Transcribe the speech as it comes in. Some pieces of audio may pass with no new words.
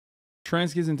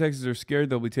Trans kids in Texas are scared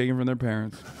they'll be taken from their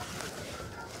parents.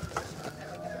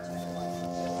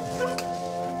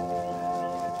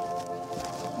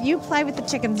 You play with the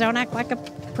chickens. Don't act like a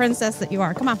princess that you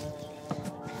are. Come on.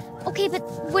 Okay, but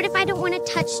what if I don't want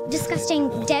to touch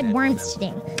disgusting dead worms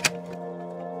today?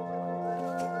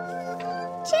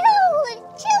 Chill.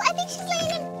 I think she's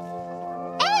laying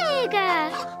an egg.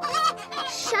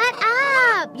 Shut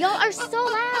up. Y'all are so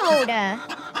loud.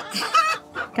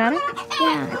 Got it?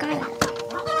 Yeah, I got it.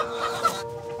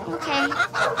 Okay.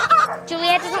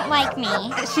 Juliet doesn't like me.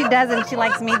 She doesn't. She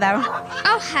likes me, though.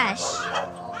 Oh, hush.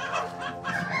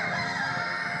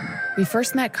 We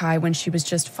first met Kai when she was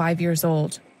just 5 years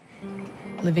old,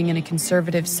 living in a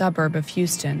conservative suburb of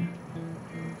Houston.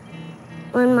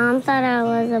 When Mom thought I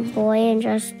was a boy and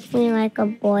dressed me like a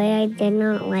boy, I did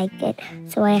not like it.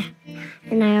 I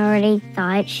already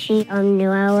thought she knew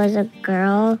I was a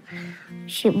girl,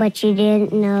 but she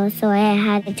didn't know, so I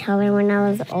had to tell her when I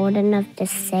was old enough to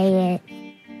say it.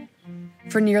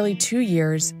 For nearly 2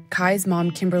 years, Kai's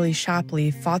mom, Kimberly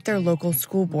Shapley, fought their local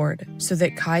school board so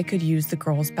that Kai could use the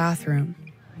girls' bathroom.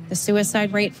 The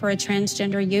suicide rate for a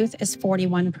transgender youth is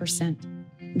 41%.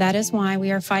 That is why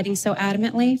we are fighting so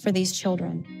adamantly for these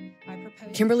children.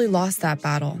 Kimberly lost that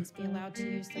battle. Be allowed to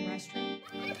use the restroom.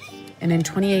 And in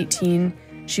 2018,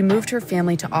 she moved her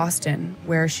family to Austin,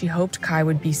 where she hoped Kai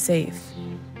would be safe.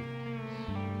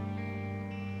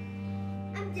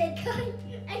 I'm dead, Kai.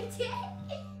 I'm dead.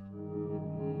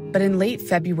 But in late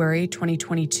February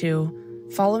 2022,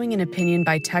 following an opinion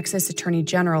by Texas Attorney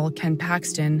General Ken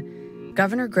Paxton,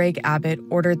 Governor Greg Abbott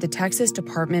ordered the Texas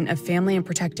Department of Family and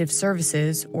Protective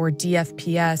Services, or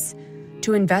DFPS,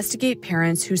 to investigate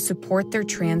parents who support their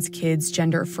trans kids'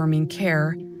 gender-affirming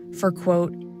care for,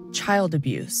 quote, child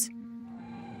abuse.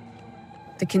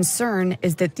 The concern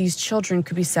is that these children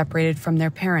could be separated from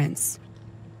their parents.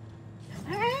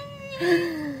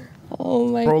 Oh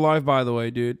my. Pro-life, by the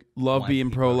way, dude. Love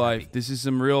being pro-life. This is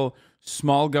some real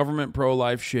small government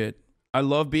pro-life shit. I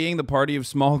love being the party of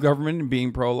small government and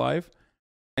being pro-life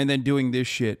and then doing this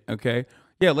shit, okay?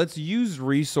 Yeah, let's use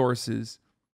resources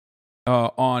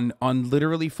on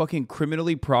literally fucking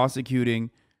criminally prosecuting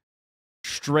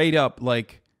straight up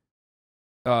like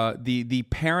the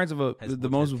parents of the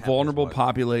most vulnerable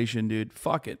population, dude.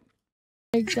 Fuck it.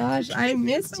 Oh my gosh, I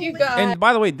missed you guys. And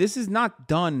by the way, this is not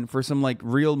done for some like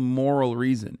real moral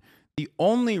reason. The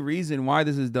only reason why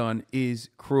this is done is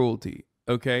cruelty,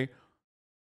 okay?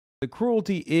 The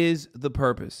cruelty is the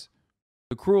purpose.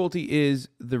 The cruelty is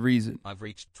the reason. I've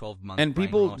reached 12 months. And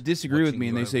people disagree with me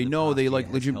and they say, no, they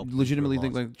like legitimately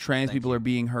think like trans people are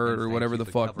being hurt or whatever the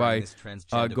fuck by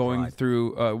going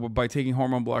through, by taking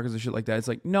hormone blockers and shit like that. It's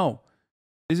like, no,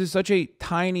 this is such a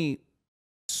tiny,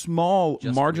 small,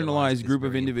 marginalized group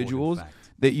of individuals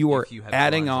that you are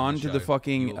adding on to the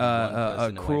fucking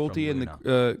cruelty and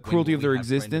the cruelty of their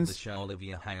existence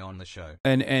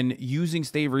and using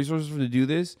state resources to do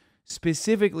this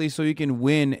specifically so you can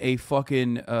win a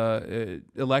fucking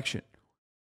election.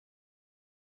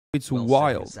 It's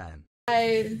wild.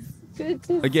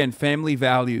 Again, family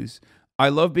values. I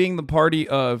love being the party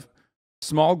of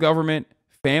small government,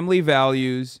 family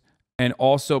values, and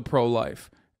also pro-life.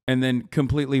 And then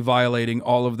completely violating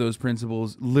all of those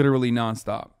principles literally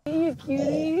nonstop. Hey, you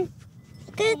cutie.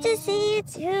 Good to see you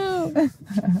too.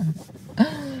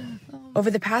 Over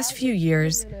the past few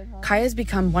years, Kai has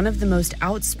become one of the most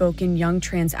outspoken young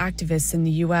trans activists in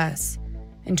the U.S.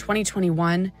 In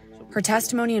 2021, her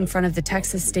testimony in front of the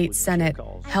Texas State Senate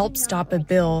helped stop a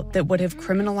bill that would have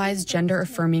criminalized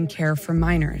gender-affirming care for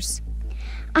minors.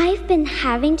 I've been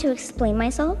having to explain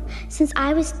myself since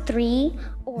I was 3.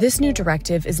 This new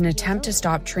directive is an attempt to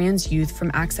stop trans youth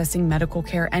from accessing medical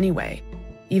care anyway,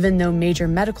 even though major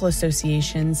medical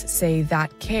associations say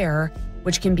that care,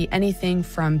 which can be anything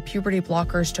from puberty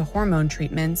blockers to hormone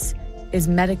treatments, is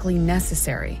medically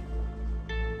necessary.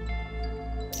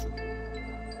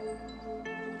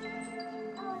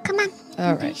 Come on.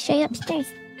 All right. Show you upstairs.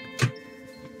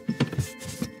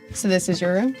 So this is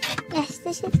your room? Yes,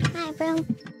 this is my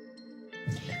room.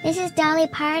 This is Dolly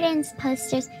Parton's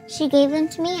posters. She gave them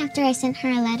to me after I sent her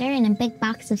a letter and a big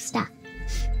box of stuff.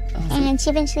 Awesome. And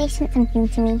she eventually sent something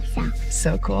to me,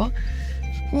 So cool.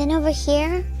 And then over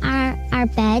here, our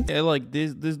bed. Yeah, like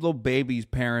this little baby's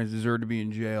parents deserve to be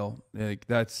in jail. Like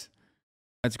that's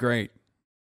great.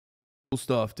 Cool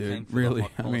stuff, dude. Really.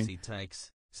 I mean,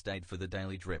 stayed for the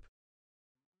Daily Drip.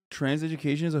 Trans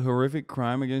education is a horrific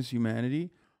crime against humanity.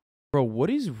 Bro,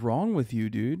 what is wrong with you,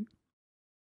 dude?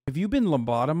 Have you been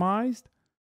lobotomized?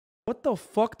 What the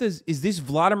fuck is this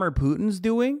Vladimir Putin's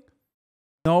doing?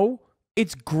 No,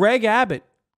 it's Greg Abbott,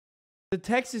 the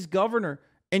Texas governor,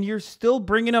 And you're still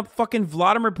bringing up fucking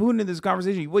Vladimir Putin in this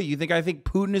conversation. What, you think I think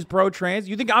Putin is pro-trans?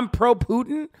 You think I'm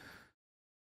pro-Putin?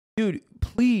 Dude,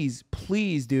 please,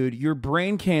 please, dude. Your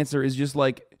brain cancer is just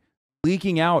like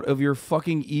leaking out of your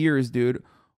fucking ears, dude.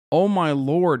 Oh my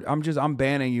Lord. I'm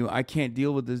banning you. I can't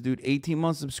deal with this, dude.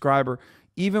 18-month subscriber.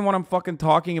 Even when I'm fucking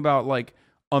talking about like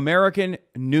American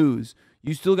news,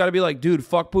 you still got to be like, dude,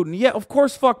 fuck Putin. Yeah, of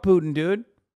course, fuck Putin, dude.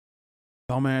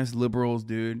 Dumbass liberals,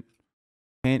 dude.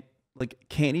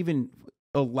 Can't even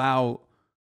allow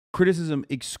criticism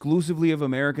exclusively of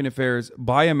American affairs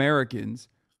by Americans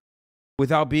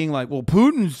without being like, well,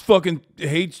 Putin's fucking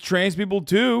hates trans people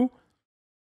too.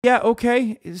 Yeah,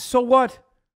 okay. So what?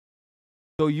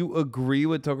 So you agree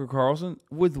with Tucker Carlson?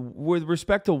 With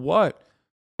respect to what?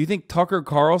 You think Tucker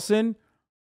Carlson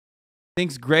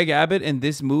thinks Greg Abbott and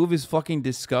this move is fucking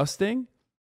disgusting?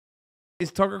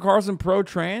 Is Tucker Carlson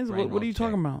pro-trans? What are you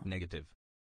talking about? Negative.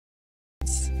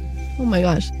 Oh my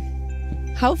gosh.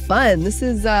 How fun. This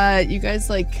is, you guys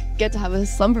like get to have a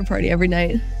slumber party every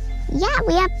night. Yeah,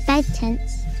 we have bed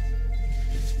tents.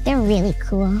 They're really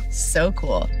cool. So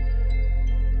cool.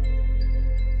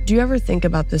 Do you ever think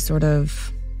about this sort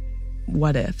of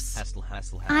what ifs?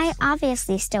 Hassle. I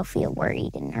obviously still feel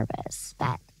worried and nervous,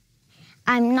 but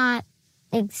I'm not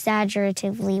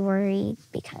exaggeratively worried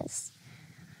because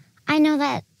I know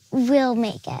that we'll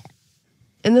make it.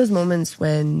 In those moments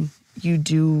when you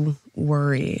do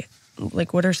worry,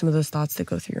 like what are some of those thoughts that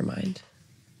go through your mind?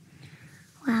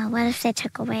 Well, what if they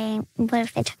took me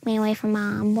away from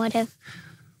Mom? What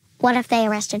if they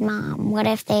arrested Mom? What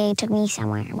if they took me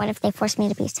somewhere? What if they forced me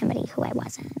to be somebody who I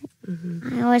wasn't?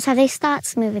 I always have these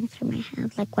thoughts moving through my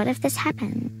head, like, what if this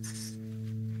happens?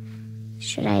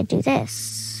 Should I do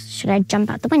this? Should I jump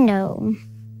out the window?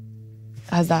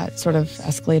 Has that sort of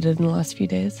escalated in the last few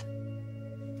days?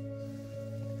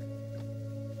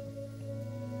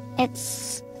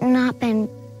 It's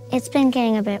been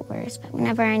getting a bit worse, but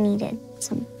whenever I needed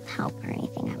some help or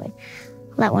anything, I would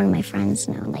let one of my friends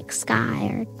know, like Sky,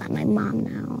 or let my mom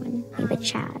know, and we would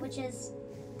chat.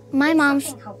 My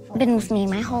mom's been with me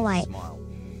my whole life.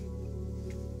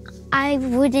 I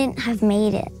wouldn't have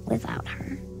made it without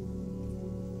her.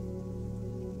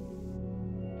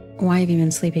 Why have you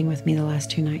been sleeping with me the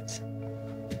last 2 nights?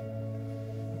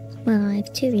 Well, I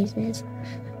have 2 reasons.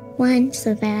 One,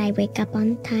 so that I wake up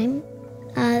on time.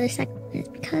 The second is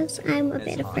because I'm a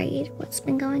bit afraid of what's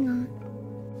been going on.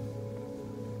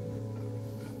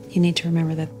 You need to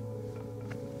remember that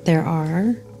there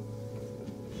are...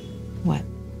 What?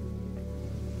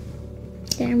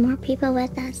 There are more people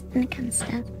with us than it comes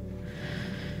stuff.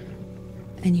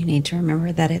 And you need to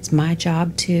remember that it's my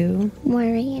job to...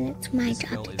 worry, and it's my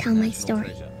job to tell my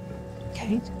story.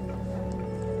 Okay?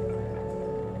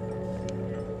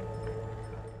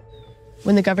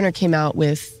 When the governor came out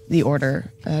with the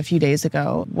order a few days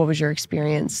ago, what was your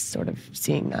experience sort of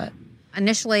seeing that?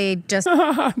 Initially, just...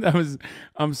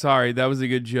 I'm sorry, that was a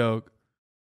good joke.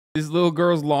 This little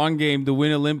girl's long game to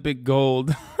win Olympic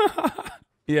gold.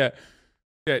 Yeah,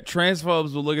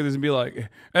 transphobes will look at this and be like,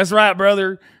 that's right,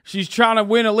 brother. She's trying to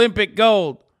win Olympic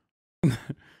gold.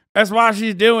 That's why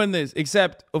she's doing this.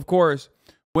 Except, of course,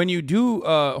 when you do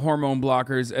hormone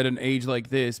blockers at an age like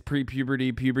this,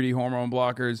 pre-puberty, puberty hormone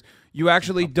blockers, you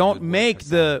actually don't make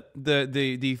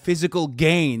the physical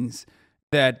gains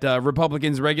that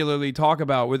Republicans regularly talk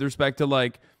about with respect to,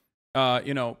 like,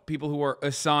 people who are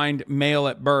assigned male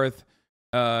at birth,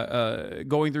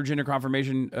 going through gender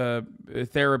confirmation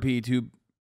therapy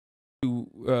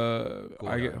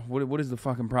what is the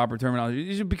fucking proper terminology?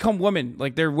 You should become women,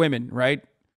 like they're women, right?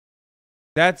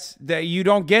 That you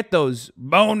don't get those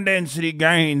bone density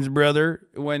gains, brother,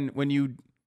 when you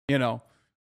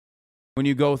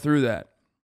go through that.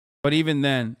 But even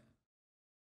then,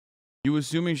 you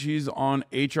assuming she's on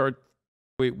HR?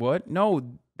 Wait, what?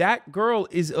 No, that girl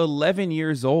is 11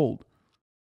 years old.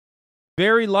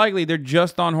 Very likely they're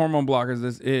just on hormone blockers.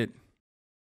 That's it.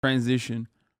 Transition.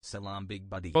 Salam, big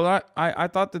buddy. Well, I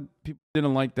thought that people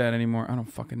didn't like that anymore. I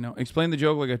don't fucking know. Explain the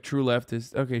joke like a true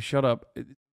leftist. Okay, shut up.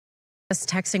 Just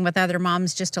texting with other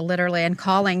moms just to literally, and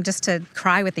calling just to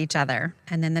cry with each other.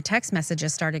 And then the text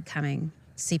messages started coming.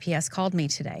 CPS called me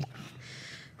today.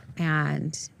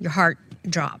 And your heart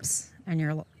drops. And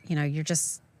you're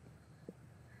just,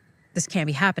 this can't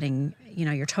be happening.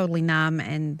 You're totally numb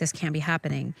and this can't be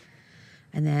happening.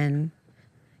 And then,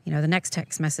 the next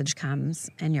text message comes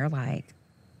and you're like,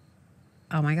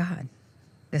 oh my God,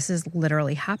 this is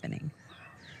literally happening.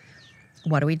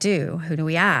 What do we do? Who do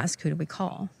we ask? Who do we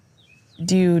call?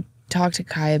 Do you talk to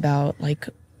Kai about, like,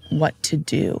 what to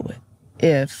do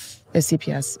if a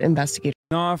CPS investigator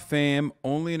Nah, fam.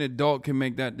 Only an adult can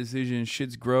make that decision.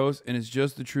 Shit's gross, and it's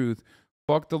just the truth.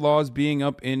 Fuck the laws being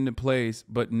up into place,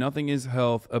 but nothing is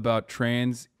health about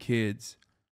trans kids.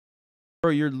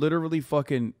 Bro, you're literally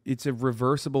fucking... It's a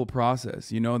reversible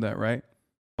process. You know that, right?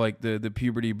 Like the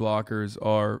puberty blockers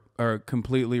are a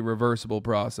completely reversible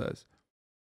process.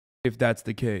 If that's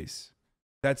the case.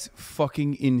 That's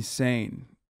fucking insane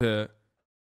to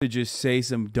just say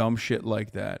some dumb shit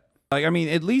like that. Like, I mean,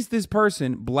 at least this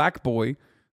person, black boy,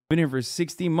 been here for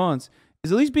 60 months,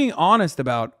 is at least being honest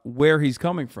about where he's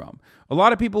coming from. A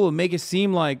lot of people will make it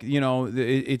seem like, you know,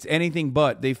 it's anything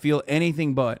but. They feel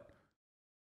anything but.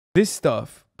 This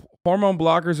stuff, hormone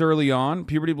blockers early on,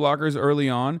 puberty blockers early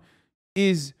on,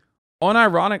 is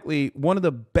unironically one of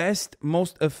the best,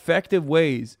 most effective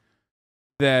ways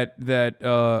that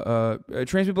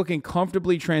trans people can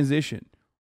comfortably transition.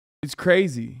 It's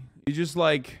crazy. It's just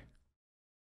like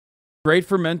great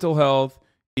for mental health.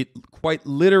 It quite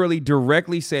literally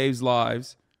directly saves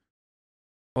lives.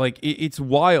 Like it's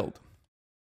wild.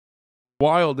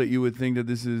 Wild that you would think that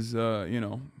this is, you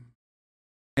know,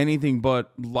 anything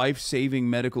but life-saving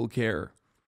medical care.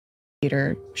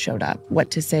 Peter showed up.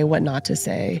 What to say, what not to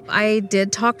say. I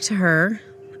did talk to her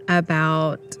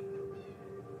about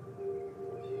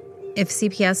if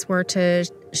CPS were to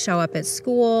show up at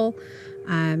school,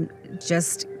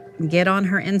 just get on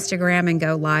her Instagram and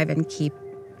go live and keep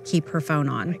her phone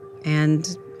on.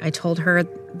 And I told her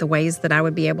the ways that I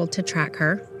would be able to track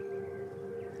her,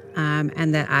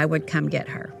 and that I would come get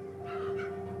her.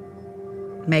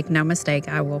 Make no mistake,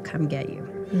 I will come get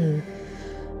you.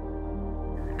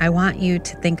 I want you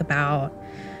to think about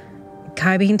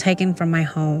Kai being taken from my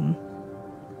home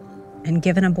and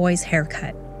given a boy's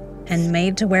haircut and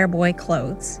made to wear boy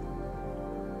clothes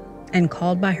and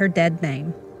called by her dead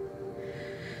name.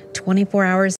 24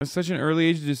 hours. At such an early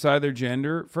age to decide their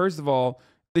gender. First of all,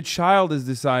 the child is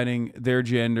deciding their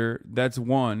gender. That's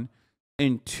one.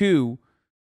 And two,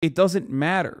 it doesn't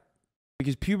matter.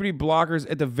 Because puberty blockers,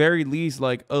 at the very least,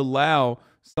 like allow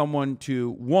someone to,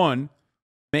 one,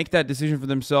 make that decision for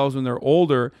themselves when they're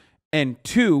older. And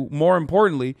two, more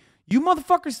importantly, you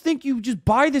motherfuckers think you just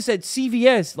buy this at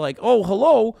CVS. Like, oh,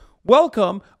 hello,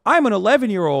 welcome. I'm an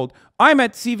 11-year-old. I'm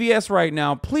at CVS right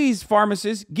now. Please,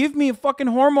 pharmacist, give me a fucking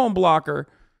hormone blocker.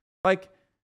 Like,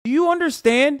 do you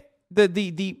understand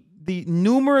the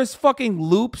numerous fucking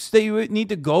loops that you need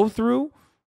to go through?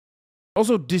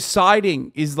 Also,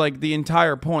 deciding is like the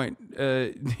entire point,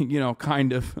 you know,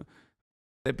 kind of,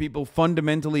 that people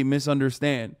fundamentally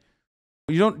misunderstand.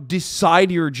 You don't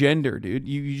decide your gender, dude.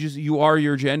 You are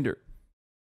your gender.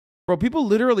 Bro, people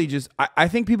literally just, I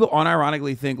think people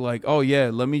unironically think like, oh yeah,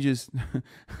 let me just,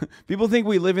 people think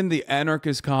we live in the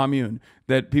anarchist commune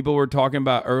that people were talking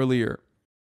about earlier.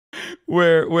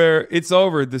 Where it's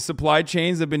over. The supply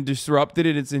chains have been disrupted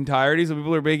in its entirety, so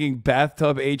people are making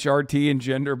bathtub HRT and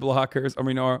gender blockers. I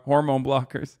mean, or hormone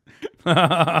blockers.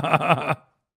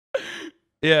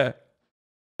 Yeah.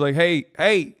 Like,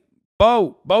 hey,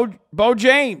 Bo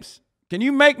James, can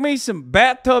you make me some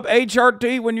bathtub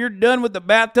HRT when you're done with the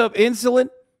bathtub insulin?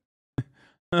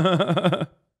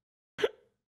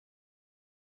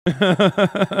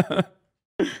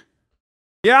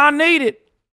 Yeah, I need it.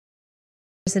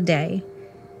 A day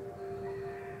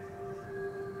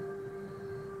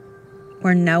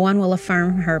where no one will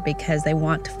affirm her because they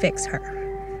want to fix her.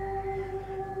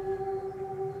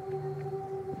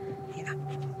 Yeah.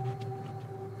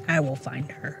 I will find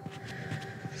her.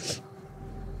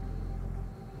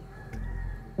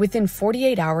 Within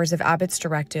 48 hours of Abbott's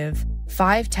directive,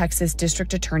 5 Texas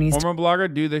district attorneys... Hormone blocker,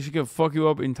 dude, they should fuck you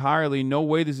up entirely. No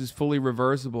way this is fully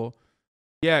reversible.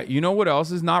 Yeah, you know what else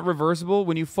is not reversible?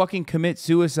 When you fucking commit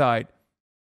suicide.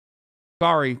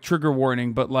 Sorry, trigger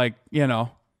warning, but like, you know,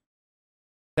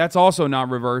 that's also not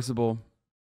reversible.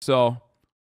 So,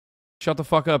 shut the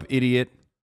fuck up, idiot.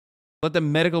 Let the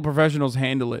medical professionals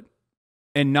handle it.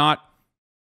 And not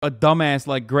a dumbass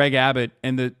like Greg Abbott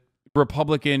and the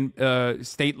Republican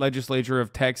state legislature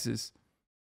of Texas.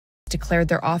 Declared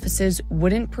their offices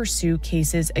wouldn't pursue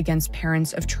cases against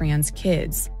parents of trans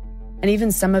kids. And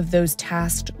even some of those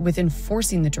tasked with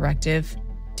enforcing the directive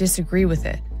disagree with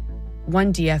it.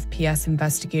 One DFPS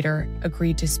investigator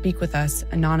agreed to speak with us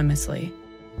anonymously.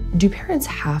 Do parents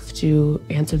have to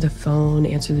answer the phone,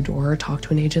 answer the door, talk to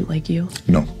an agent like you?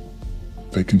 No.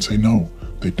 They can say no.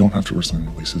 They don't have to resign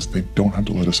releases. They don't have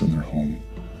to let us in their home.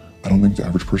 I don't think the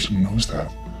average person knows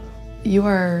that. You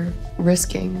are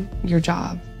risking your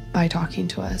job by talking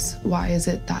to us. Why is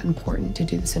it that important to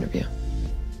do this interview?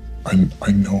 I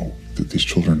know that these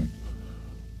children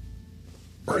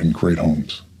are in great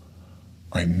homes.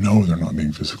 I know they're not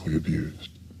being physically abused.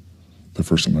 the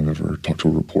first time I've ever talked to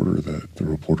a reporter that the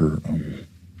reporter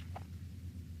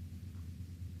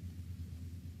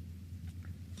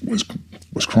was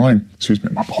crying. Excuse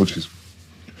me, my apologies.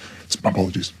 My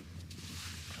apologies.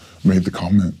 Made the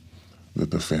comment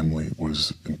that the family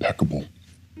was impeccable.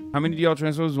 How many do y'all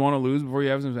transphobes want to lose before you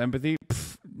have some empathy?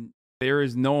 Pfft, there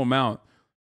is no amount.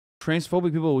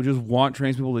 Transphobic people would just want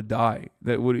trans people to die.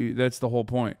 That's the whole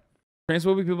point.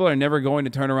 Transphobic people are never going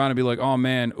to turn around and be like, oh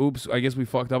man, oops, I guess we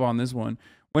fucked up on this one.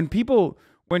 When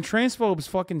transphobes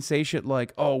fucking say shit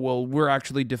like, oh, well, we're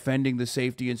actually defending the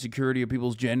safety and security of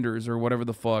people's genders or whatever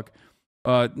the fuck.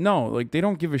 No, like, they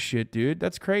don't give a shit, dude.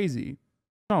 That's crazy.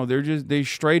 No, they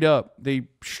straight up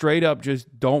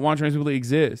just don't want trans people to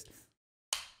exist.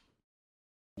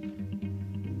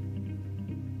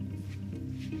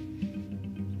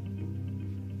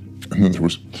 And then there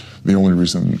was the only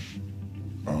reason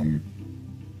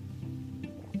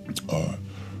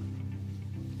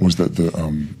was that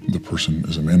the person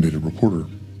is a mandated reporter.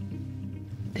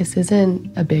 This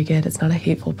isn't a bigot. It's not a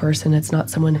hateful person. It's not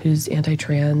someone who's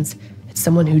anti-trans. It's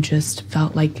someone who just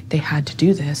felt like they had to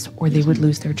do this or they would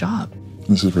lose their job.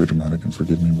 This is very dramatic, and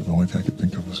forgive me, but the only thing I could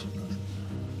think of was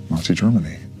Nazi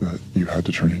Germany, that you had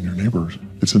to turn in your neighbors.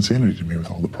 It's insanity to me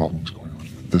with all the problems going on.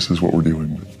 This is what we're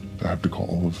dealing with. I have to call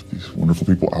all of these wonderful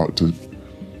people out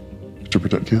to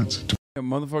protect kids. Yeah,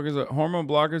 motherfuckers, hormone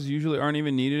blockers usually aren't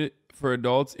even needed for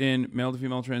adults in male to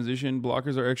female transition.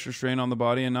 Blockers are extra strain on the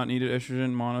body and not needed.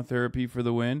 Estrogen monotherapy for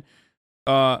the win.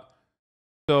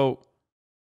 So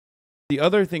the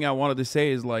other thing I wanted to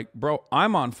say is, like, bro,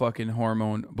 I'm on fucking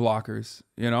hormone blockers.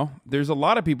 You know, there's a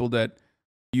lot of people that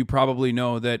you probably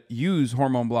know that use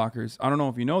hormone blockers. I don't know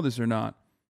if you know this or not.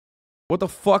 What the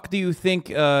fuck do you think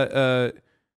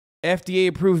FDA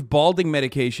approved balding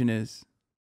medication is?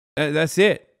 That's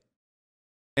it.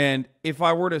 And if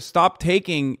I were to stop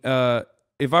taking DHT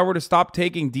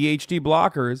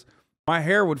blockers, my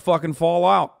hair would fucking fall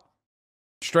out.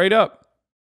 Straight up.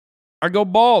 I'd go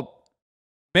bald.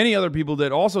 Many other people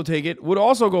that also take it would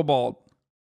also go bald.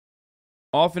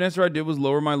 All finesse I did was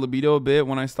lower my libido a bit.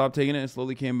 When I stopped taking it, it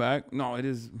slowly came back. No,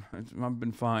 I've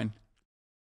been fine.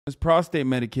 It's prostate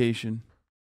medication,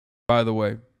 by the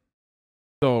way.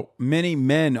 So many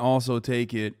men also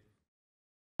take it,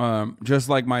 just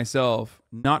like myself,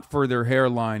 not for their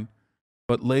hairline,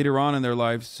 but later on in their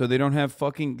lives, so they don't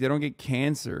get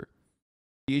cancer.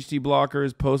 DHT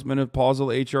blockers,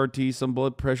 postmenopausal HRT, some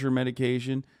blood pressure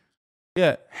medication.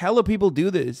 Yeah, hella people do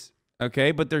this,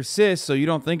 okay? But they're cis, so you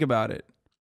don't think about it.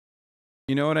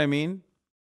 You know what I mean?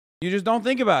 You just don't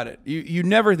think about it. You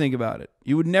never think about it.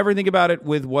 You would never think about it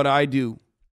with what I do.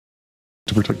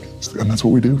 To protect, and that's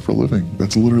what we do for a living.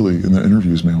 That's literally in the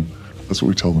interviews, man. That's what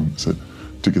we tell them, is that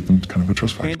to get them kind of a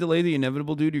trust factor. Can't delay the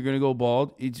inevitable, dude. You're going to go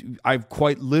bald. I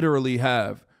quite literally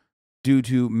have, due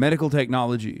to medical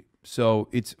technology. So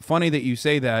it's funny that you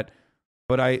say that,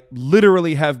 but I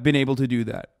literally have been able to do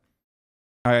that.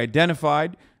 I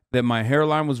identified that my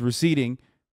hairline was receding,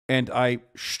 and I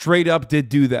straight up did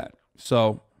do that.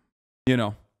 So, you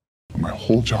know. My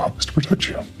whole job is to protect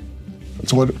you.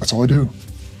 That's all I do.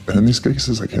 And in these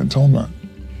cases, I can't tell them that.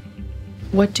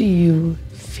 What do you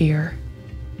fear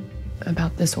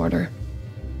about this order?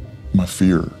 My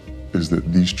fear is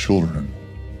that these children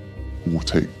will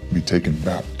be taken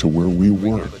back to where we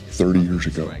were 30 years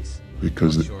ago,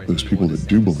 because those people that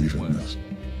do believe in this,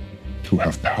 who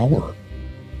have power,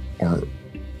 are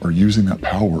using that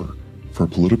power for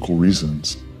political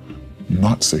reasons,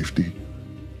 not safety.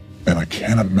 And I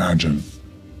can't imagine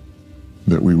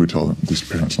that we would tell them, these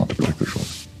parents, not to protect their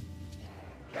children.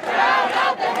 Drown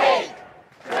out the hate!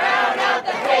 Drown out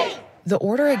the hate! The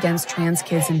order against trans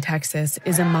kids in Texas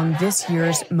is among this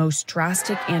year's most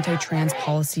drastic anti-trans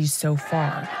policies so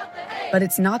far. But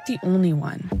it's not the only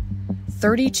one.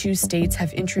 32 states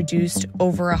have introduced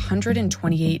over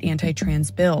 128 anti-trans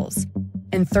bills,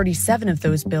 and 37 of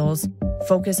those bills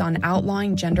focus on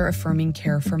outlawing gender-affirming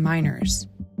care for minors.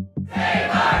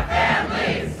 Save our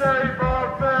families! Save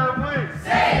our families!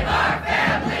 Save our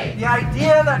families! The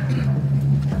idea that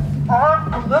our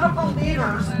political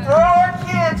leaders throw our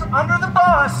kids under the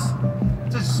bus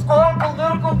to score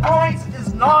political points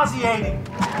is nauseating.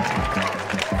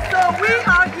 So we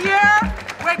are here,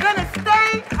 we're gonna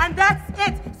stay, and that's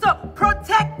it. So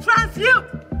protect trans youth!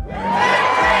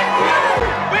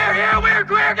 We're here, we're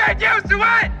queer, get used to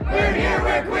it! We're here,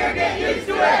 we're queer, get used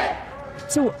to it!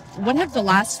 So what have the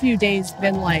last few days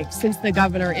been like since the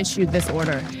governor issued this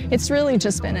order? It's really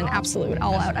just been an absolute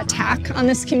all-out attack on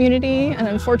this community, and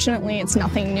unfortunately it's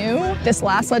nothing new. This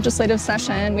last legislative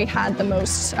session we had the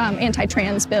most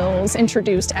anti-trans bills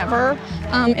introduced ever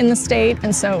in the state,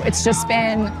 and so it's just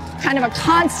been kind of a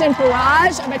constant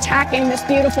barrage of attacking this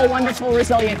beautiful, wonderful,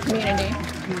 resilient community.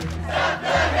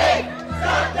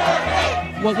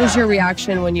 What was your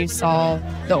reaction when you saw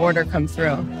the order come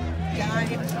through?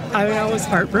 I mean, I was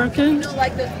heartbroken.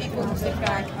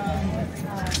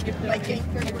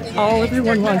 All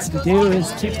everyone wants to do is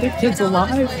keep their kids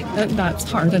alive, and that's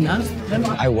hard enough.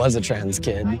 I was a trans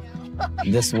kid.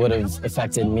 This would have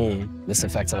affected me. This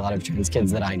affects a lot of trans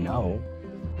kids that I know.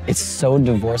 It's so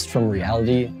divorced from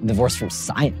reality, divorced from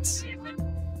science.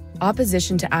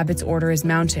 Opposition to Abbott's order is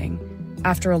mounting.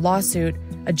 After a lawsuit,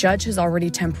 a judge has already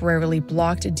temporarily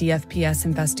blocked a DFPS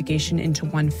investigation into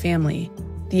one family.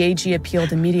 The AG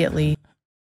appealed immediately.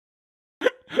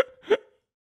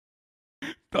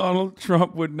 Donald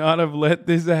Trump would not have let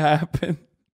this happen.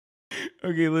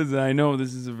 Okay, listen, I know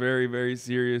this is a very, very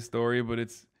serious story, but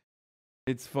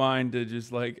it's fine to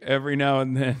just like every now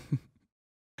and then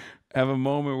have a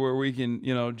moment where we can,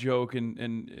 you know, joke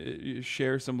and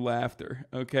share some laughter,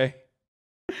 okay?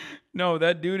 No,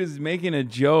 that dude is making a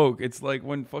joke. It's like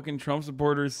when fucking Trump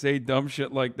supporters say dumb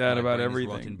shit like that about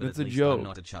everything. It's a joke.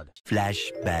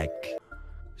 Flashback.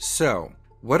 So,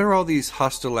 what are all these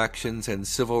hostile actions and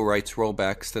civil rights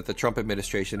rollbacks that the Trump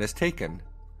administration has taken?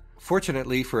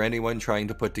 Fortunately for anyone trying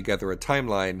to put together a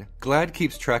timeline, GLAAD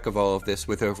keeps track of all of this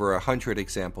with over 100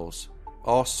 examples,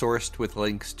 all sourced with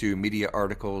links to media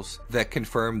articles that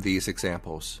confirm these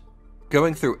examples.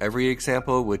 Going through every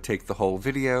example would take the whole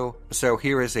video, so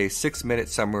here is a 6-minute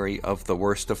summary of the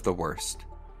worst of the worst.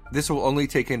 This will only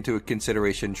take into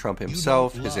consideration Trump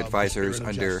himself, his advisors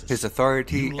under his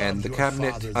authority, and the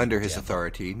cabinet under his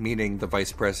authority, meaning the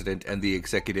vice president and the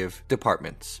executive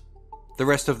departments. The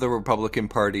rest of the Republican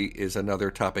Party is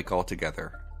another topic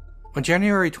altogether. On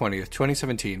January 20th,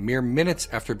 2017, mere minutes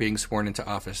after being sworn into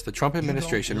office, the Trump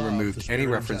administration removed any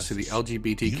reference to the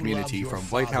LGBT community from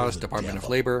White House, Department of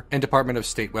Labor, and Department of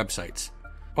State websites.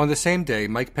 On the same day,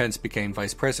 Mike Pence became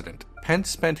vice president. Pence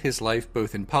spent his life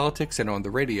both in politics and on the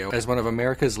radio as one of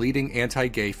America's leading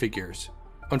anti-gay figures.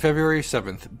 On February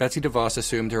 7th, Betsy DeVos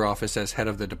assumed her office as head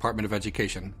of the Department of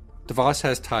Education. DeVos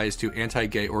has ties to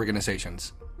anti-gay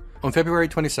organizations. On February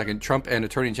 22nd, Trump and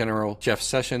Attorney General Jeff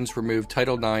Sessions removed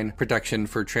Title IX protection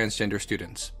for transgender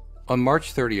students. On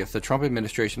March 30th, the Trump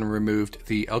administration removed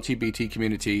the LGBT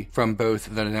community from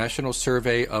both the National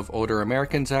Survey of Older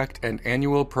Americans Act and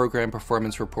Annual Program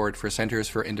Performance Report for Centers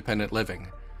for Independent Living.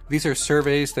 These are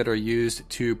surveys that are used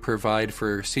to provide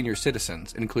for senior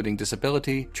citizens, including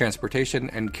disability, transportation,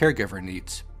 and caregiver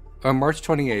needs. On March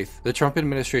 28th, the Trump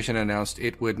administration announced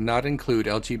it would not include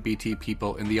LGBT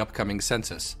people in the upcoming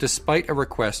census, despite a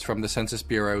request from the Census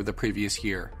Bureau the previous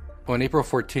year. On April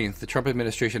 14th, the Trump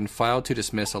administration filed to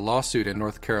dismiss a lawsuit in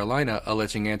North Carolina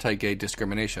alleging anti-gay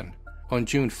discrimination. On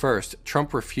June 1st,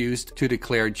 Trump refused to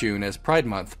declare June as Pride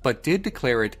Month, but did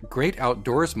declare it Great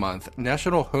Outdoors Month,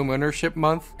 National Homeownership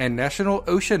Month, and National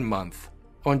Ocean Month.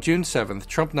 On June 7th,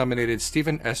 Trump nominated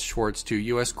Stephen S. Schwartz to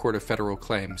U.S. Court of Federal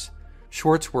Claims.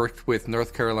 Schwartz worked with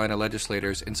North Carolina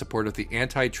legislators in support of the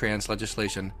anti-trans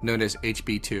legislation known as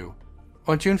HB 2.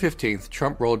 On June 15th,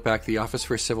 Trump rolled back the Office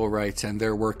for Civil Rights and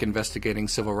their work investigating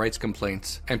civil rights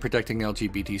complaints and protecting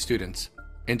LGBT students.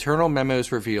 Internal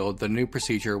memos revealed the new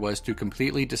procedure was to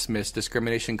completely dismiss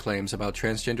discrimination claims about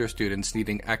transgender students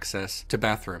needing access to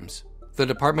bathrooms. The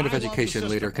Department of Education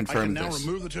later confirmed this.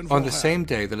 On the same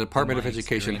day, the Department of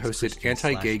Education hosted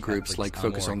anti-gay groups like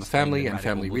Focus on the Family and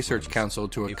Family Research Council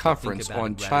to a conference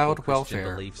on child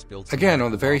welfare. Again,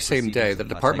 on the very same day, the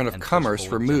Department of Commerce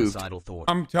removed...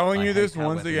 I'm telling you this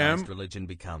once again,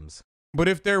 but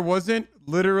if there wasn't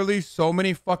literally so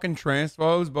many fucking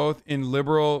transphobes, both in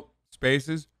liberal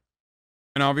spaces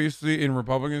and obviously in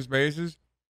Republican spaces,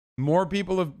 more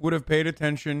people would have paid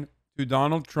attention to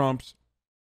Donald Trump's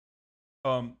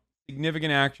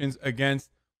significant actions against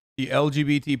the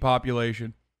LGBT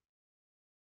population.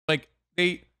 Like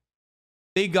they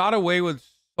got away with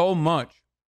so much.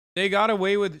 They got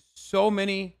away with so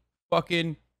many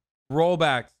fucking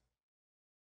rollbacks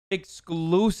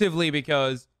exclusively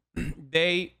because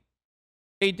they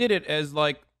did it as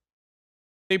like,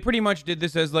 they pretty much did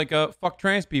this as like a fuck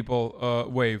trans people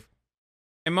wave.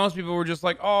 And most people were just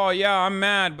like, oh, yeah, I'm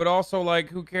mad, but also, like,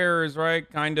 who cares, right?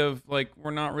 Kind of, like, we're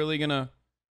not really gonna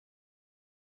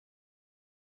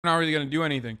do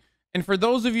anything. And for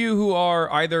those of you who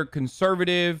are either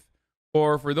conservative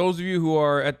or for those of you who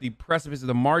are at the precipice of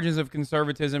the margins of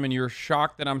conservatism and you're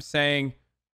shocked that I'm saying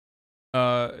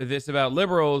this about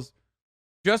liberals.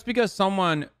 Just because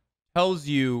someone tells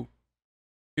you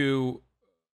to,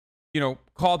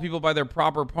 call people by their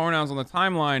proper pronouns on the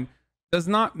timeline does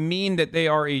not mean that they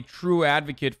are a true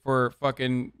advocate for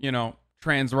fucking,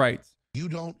 trans rights. You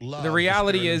don't love the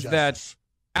reality is that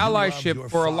allyship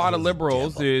for a lot of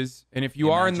liberals is, and if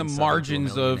you are in the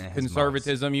margins of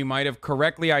conservatism, you might have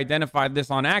correctly identified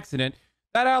this on accident,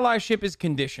 that allyship is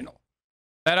conditional.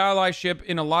 That allyship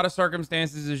in a lot of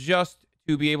circumstances is just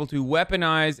to be able to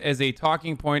weaponize as a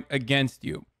talking point against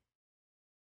you.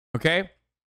 Okay?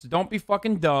 So don't be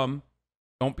fucking dumb.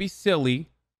 Don't be silly.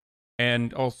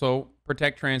 And also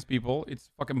protect trans people.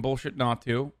 It's fucking bullshit not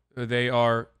to. They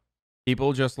are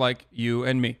people just like you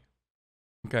and me.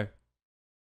 Okay.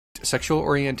 Sexual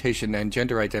orientation and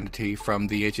gender identity from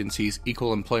the agency's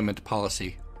equal employment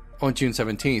policy. On June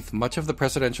 17th, much of the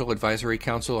Presidential Advisory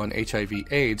Council on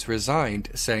HIV/AIDS resigned,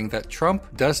 saying that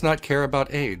Trump does not care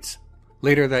about AIDS.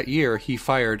 Later that year, he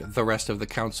fired the rest of the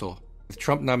council.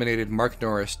 Trump nominated Mark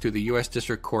Norris to the U.S.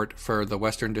 District Court for the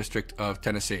Western District of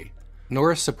Tennessee.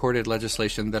 Norris supported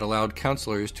legislation that allowed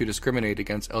counselors to discriminate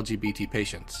against LGBT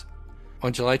patients.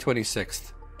 On July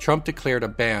 26th, Trump declared a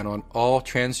ban on all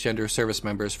transgender service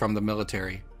members from the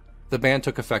military. The ban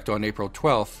took effect on April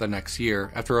 12th the next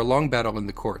year after a long battle in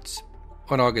the courts.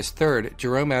 On August 3rd,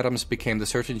 Jerome Adams became the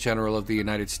Surgeon General of the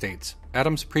United States.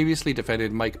 Adams previously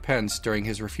defended Mike Pence during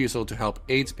his refusal to help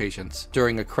AIDS patients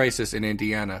during a crisis in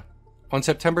Indiana. On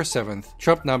September 7th,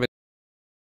 Trump nominated...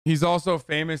 He's also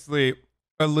famously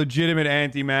a legitimate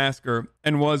anti-masker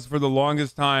and was for the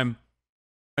longest time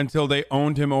until they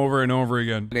owned him over and over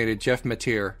again. Nominated Jeff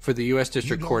Mateer for the U.S.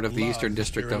 District Court of the Eastern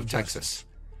District of Texas.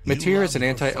 Mateer is an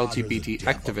anti-LGBT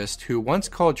activist who once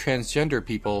called transgender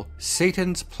people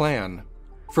Satan's plan.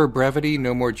 For brevity,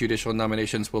 no more judicial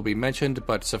nominations will be mentioned,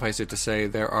 but suffice it to say,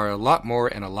 there are a lot more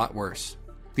and a lot worse.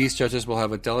 These judges will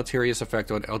have a deleterious effect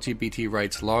on LGBT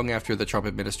rights long after the Trump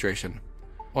administration.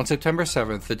 On September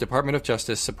 7th, the Department of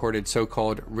Justice supported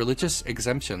so-called religious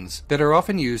exemptions that are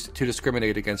often used to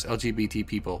discriminate against LGBT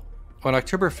people. On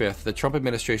October 5th, the Trump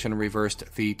administration reversed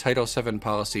the Title VII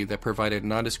policy that provided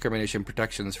non-discrimination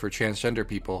protections for transgender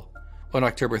people. On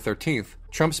October 13th,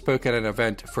 Trump spoke at an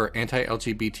event for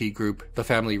anti-LGBT group the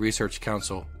Family Research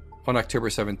Council. On October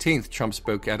 17th, Trump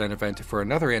spoke at an event for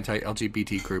another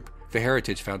anti-LGBT group, the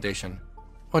Heritage Foundation.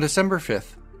 On December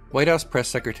 5th, White House Press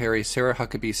Secretary Sarah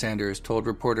Huckabee Sanders told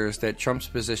reporters that Trump's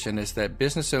position is that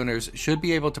business owners should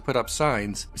be able to put up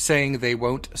signs saying they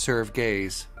won't serve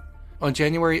gays. On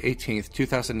January 18,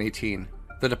 2018,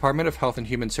 the Department of Health and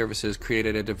Human Services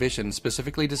created a division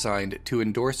specifically designed to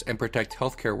endorse and protect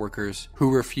healthcare workers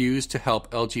who refuse to help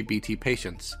LGBT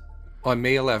patients. On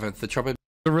May 11th,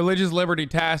 the Religious Liberty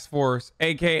Task Force,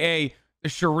 aka the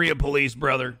Sharia police,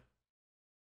 brother.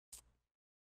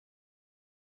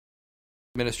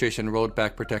 Administration rolled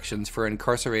back protections for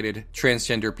incarcerated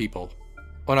transgender people.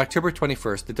 On October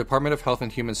 21st, the Department of Health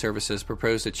and Human Services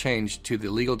proposed a change to the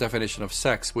legal definition of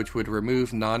sex, which would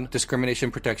remove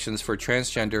non-discrimination protections for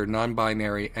transgender,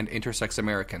 non-binary, and intersex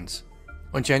Americans.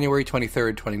 On January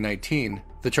 23, 2019,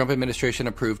 the Trump administration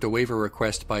approved a waiver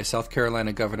request by South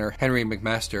Carolina Governor Henry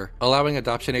McMaster, allowing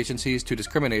adoption agencies to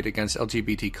discriminate against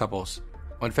LGBT couples.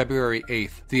 On February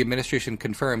 8th, the administration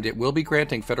confirmed it will be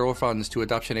granting federal funds to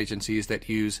adoption agencies that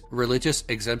use religious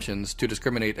exemptions to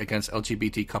discriminate against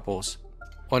LGBT couples.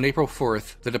 On April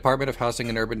 4th, the Department of Housing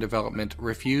and Urban Development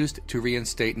refused to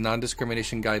reinstate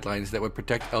non-discrimination guidelines that would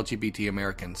protect LGBT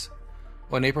Americans.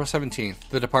 On April 17th,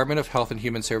 the Department of Health and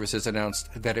Human Services announced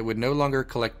that it would no longer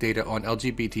collect data on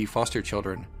LGBT foster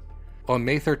children. On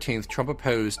May 13th, Trump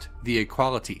opposed the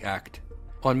Equality Act.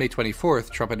 On May 24th,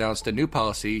 Trump announced a new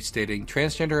policy stating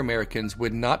transgender Americans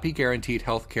would not be guaranteed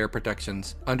health care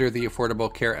protections under the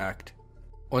Affordable Care Act.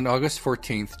 On August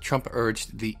 14th, Trump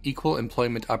urged the Equal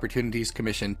Employment Opportunities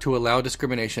Commission to allow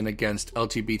discrimination against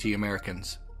LGBT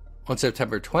Americans. On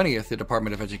September 20th, the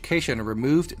Department of Education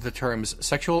removed the terms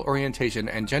sexual orientation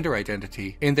and gender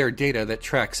identity in their data that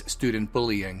tracks student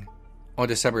bullying. On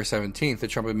December 17th, the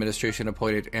Trump administration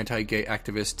appointed anti-gay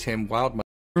activist Tim Wildmother.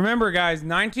 Remember, guys,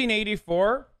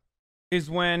 1984 is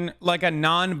when, like, a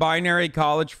non-binary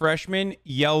college freshman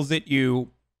yells at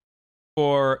you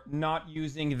for not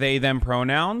using they/them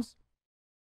pronouns,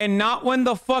 and not when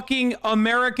the fucking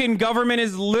American government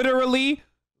is literally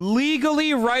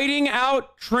legally writing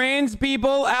out trans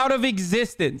people out of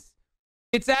existence.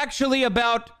 It's actually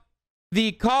about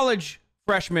the college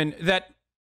freshman that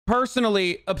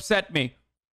personally upset me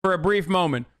for a brief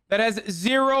moment, that has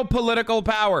zero political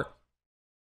power.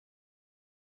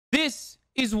 This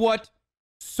is what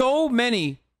so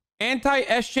many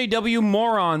anti-SJW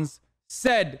morons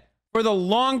said for the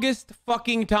longest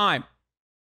fucking time.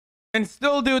 And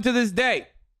still do to this day.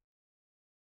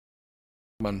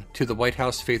 To the White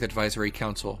House Faith Advisory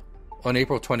Council. On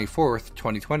April 24th,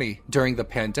 2020, during the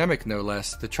pandemic no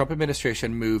less, the Trump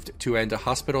administration moved to end a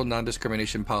hospital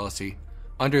non-discrimination policy.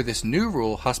 Under this new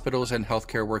rule, hospitals and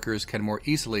healthcare workers can more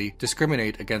easily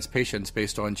discriminate against patients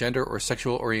based on gender or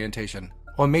sexual orientation.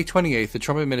 On May 28th, the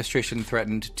Trump administration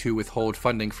threatened to withhold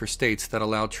funding for states that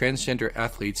allow transgender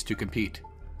athletes to compete.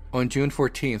 On June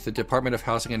 14th, the Department of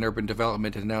Housing and Urban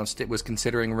Development announced it was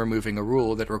considering removing a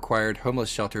rule that required homeless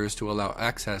shelters to allow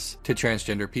access to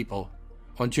transgender people.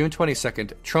 On June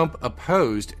 22nd, Trump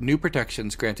opposed new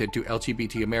protections granted to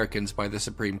LGBT Americans by the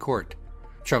Supreme Court.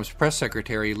 Trump's press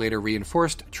secretary later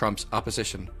reinforced Trump's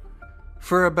opposition.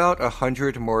 For about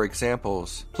 100 more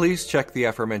examples, please check the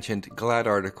aforementioned GLAAD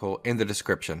article in the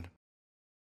description.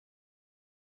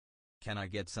 Can I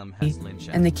get some Haslin?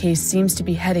 And the case seems to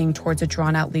be heading towards a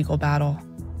drawn-out legal battle.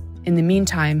 In the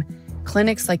meantime,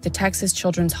 clinics like the Texas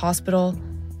Children's Hospital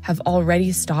have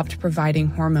already stopped providing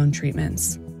hormone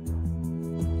treatments.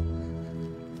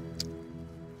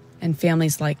 And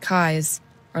families like Kai's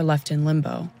are left in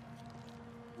limbo.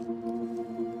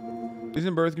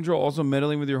 Isn't birth control also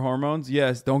meddling with your hormones?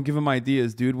 Yes, don't give him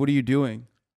ideas, dude. What are you doing?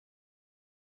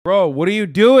 Bro, what are you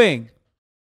doing?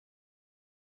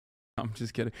 I'm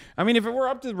just kidding. I mean, if it were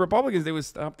up to the Republicans, they would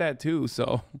stop that too,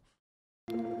 so.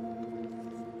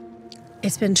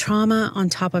 It's been trauma on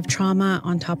top of trauma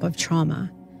on top of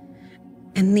trauma.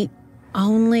 And the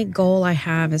only goal I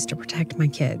have is to protect my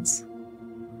kids.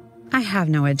 I have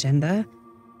no agenda.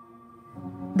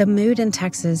 The mood in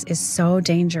Texas is so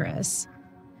dangerous.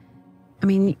 I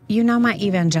mean, you know my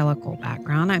evangelical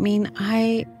background. I mean,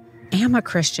 I am a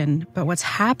Christian, but what's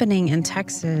happening in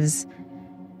Texas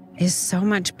is so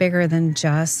much bigger than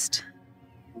just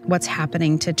what's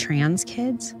happening to trans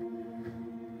kids.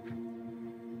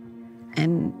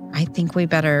 And I think we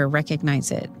better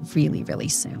recognize it really, really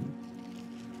soon.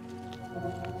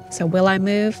 So will I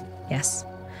move? Yes.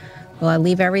 Will I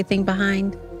leave everything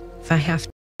behind if I have to?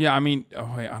 Yeah, I mean,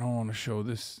 oh wait, I don't want to show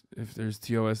this if there's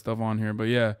TOS stuff on here, but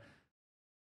yeah.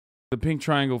 The pink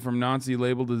triangle from Nazi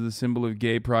labeled as a symbol of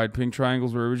gay pride. Pink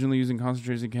triangles were originally used in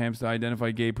concentration camps to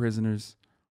identify gay prisoners.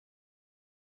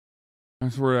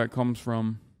 That's where that comes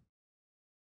from.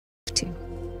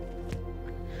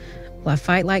 Will I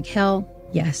fight like hell?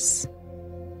 Yes.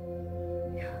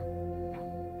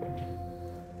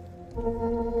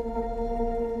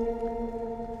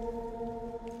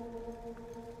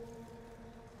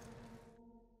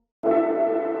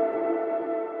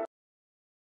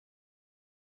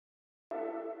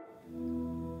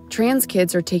 Trans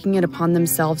kids are taking it upon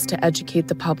themselves to educate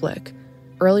the public.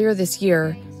 Earlier this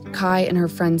year, Kai and her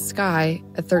friend Sky,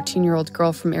 a 13-year-old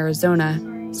girl from Arizona,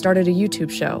 started a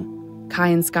YouTube show, Kai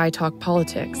and Sky Talk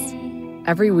Politics.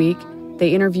 Every week,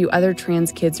 they interview other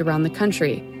trans kids around the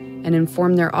country and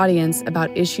inform their audience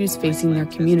about issues facing their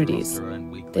communities.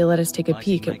 They let us take a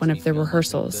peek at one of their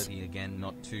rehearsals.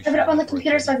 Open up on the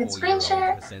computer so I can screen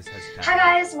share. Hi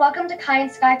guys, welcome to Kai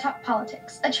and Sky Talk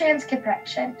Politics, a trans kid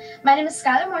production. My name is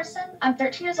Skylar Morrison, I'm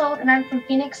 13 years old and I'm from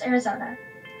Phoenix, Arizona.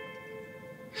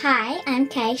 Hi, I'm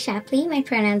Kay Shapley. My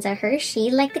pronouns are her,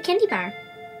 she, like the candy bar.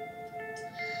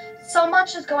 So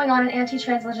much is going on in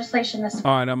anti-trans legislation this week.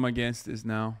 All right, I'm against this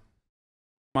now.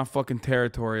 My fucking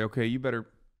territory, okay? You better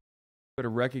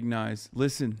recognize.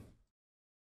 Listen.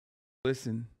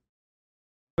 You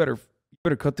better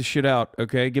cut the shit out,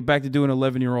 okay? Get back to doing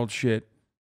 11-year-old shit.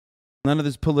 None of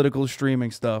this political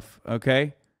streaming stuff,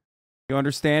 okay? You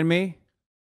understand me?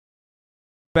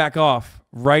 Back off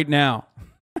right now.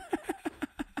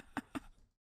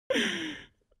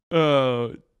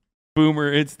 Oh,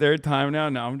 boomer, it's their time now.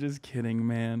 No, I'm just kidding,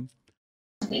 man.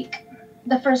 Week,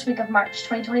 the first week of March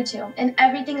 2022, and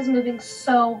everything is moving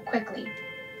so quickly.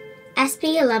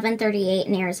 SB 1138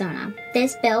 in Arizona.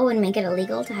 This bill would make it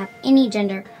illegal to have any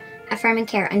gender-affirming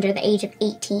care under the age of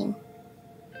 18.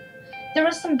 There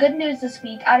was some good news this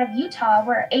week out of Utah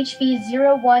where HB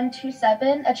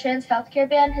 0127, a trans healthcare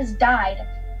ban, has died.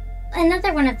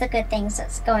 Another one of the good things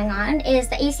that's going on is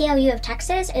the ACLU of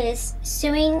Texas is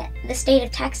suing the state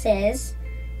of Texas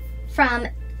from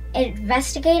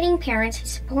investigating parents who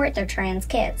support their trans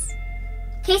kids.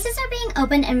 Cases are being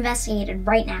opened and investigated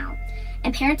right now,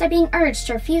 and parents are being urged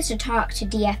to refuse to talk to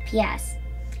DFPS.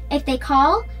 If they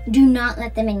call, do not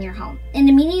let them in your home, and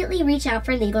immediately reach out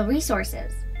for legal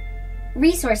resources.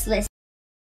 Resource list.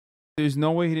 There's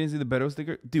no way he didn't see the Beto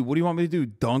sticker. Dude, what do you want me to do?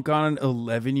 Dunk on an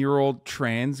 11-year-old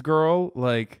trans girl?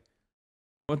 Like,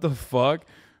 what the fuck?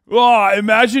 Oh,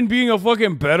 imagine being a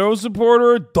fucking Beto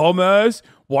supporter, dumbass.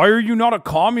 Why are you not a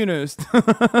communist?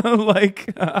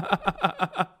 Like,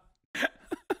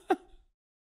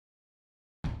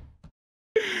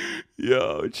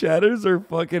 yo, chatters are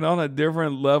fucking on a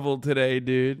different level today,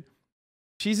 dude.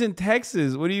 She's in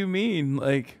Texas. What do you mean?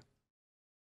 Like,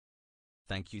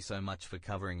 thank you so much for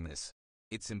covering this.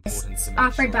 It's important to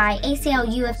offered by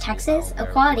ACLU of Texas,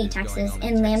 Equality Texas,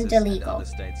 and Lambda Legal.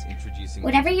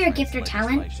 Whatever your gift or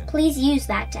talent, please use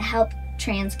that to help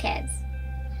trans kids.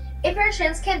 If you're a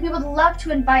trans kid, we would love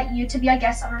to invite you to be a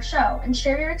guest on our show and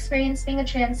share your experience being a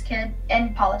trans kid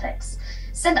in politics.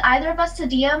 Send either of us to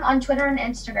DM on Twitter and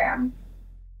Instagram.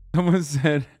 Someone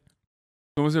said,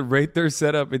 rate their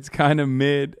setup. It's kind of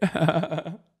mid.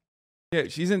 Yeah,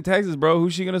 she's in Texas, bro.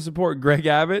 Who's she going to support? Greg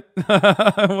Abbott?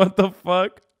 What the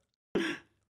fuck?